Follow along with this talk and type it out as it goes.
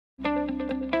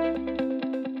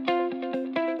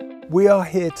We are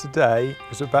here today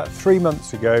because about 3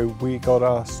 months ago we got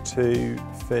asked to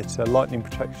fit a lightning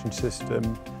protection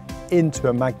system into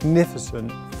a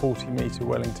magnificent 40-metre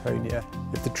Wellingtonia.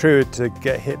 If the tree were to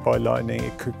get hit by lightning,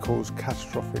 it could cause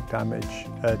catastrophic damage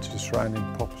to the surrounding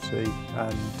property,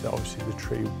 and obviously the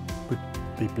tree would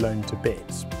be blown to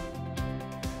bits.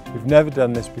 We've never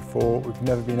done this before, we've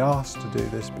never been asked to do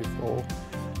this before,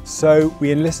 so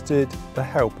we enlisted the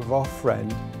help of our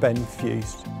friend Ben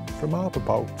Fust from Arbor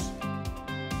Bolts.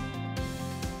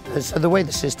 So the way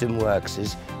the system works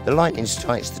is the lightning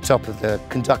strikes the top of the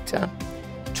conductor,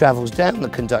 travels down the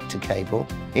conductor cable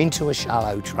into a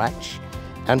shallow trench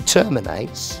and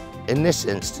terminates, in this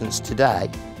instance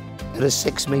today, at a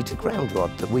 6-metre ground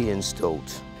rod that we installed.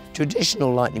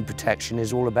 Traditional lightning protection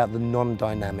is all about the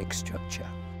non-dynamic structure.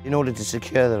 In order to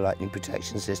secure the lightning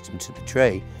protection system to the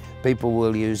tree, people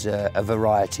will use a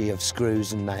variety of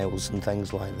screws and nails and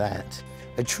things like that.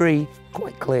 A tree,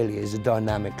 quite clearly, is a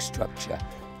dynamic structure.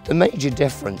 The major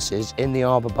difference is in the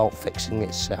arbor bolt fixing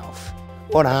itself.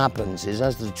 What happens is,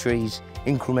 as the tree's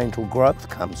incremental growth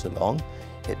comes along,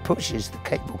 it pushes the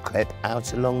cable clip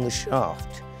out along the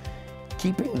shaft,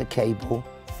 keeping the cable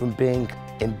from being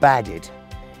embedded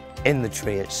in the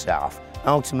tree itself.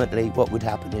 Ultimately, what would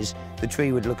happen is the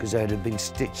tree would look as though it had been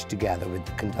stitched together with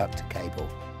the conductor cable.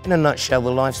 In a nutshell,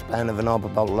 the lifespan of an arbor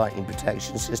bolt lightning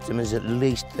protection system is at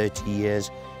least 30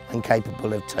 years and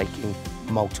capable of taking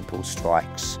multiple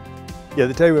strikes. Yeah,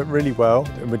 the day went really well,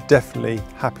 and we're definitely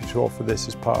happy to offer this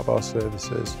as part of our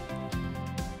services.